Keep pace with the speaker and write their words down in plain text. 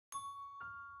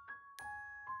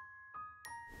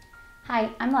Hi,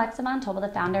 I'm Alexa Tobel, the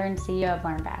founder and CEO of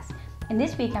LearnVest. And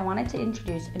this week I wanted to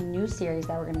introduce a new series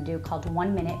that we're going to do called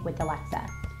 1 Minute with Alexa.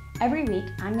 Every week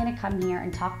I'm going to come here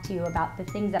and talk to you about the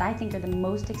things that I think are the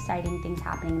most exciting things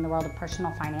happening in the world of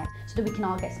personal finance so that we can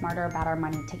all get smarter about our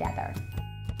money together.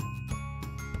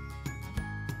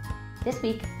 This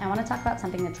week I want to talk about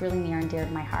something that's really near and dear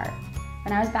to my heart.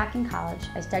 When I was back in college,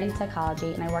 I studied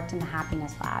psychology and I worked in the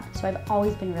happiness lab, so I've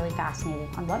always been really fascinated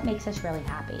on what makes us really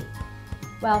happy.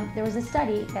 Well, there was a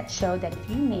study that showed that if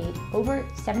you made over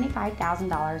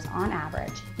 $75,000 on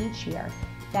average each year,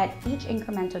 that each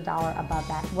incremental dollar above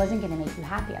that wasn't going to make you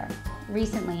happier.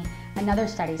 Recently, another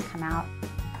study's come out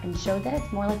and showed that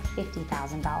it's more like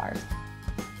 $50,000.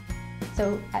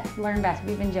 So at LearnVest,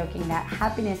 we've been joking that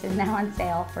happiness is now on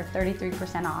sale for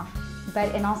 33% off.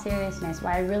 But in all seriousness,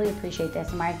 why I really appreciate this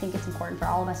and why I think it's important for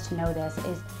all of us to know this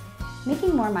is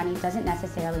making more money doesn't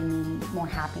necessarily mean more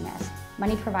happiness.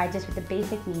 Money provides us with the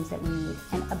basic needs that we need,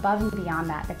 and above and beyond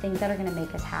that, the things that are going to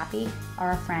make us happy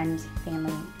are our friends,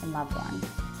 family, and loved ones.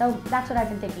 So that's what I've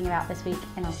been thinking about this week,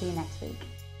 and I'll see you next week.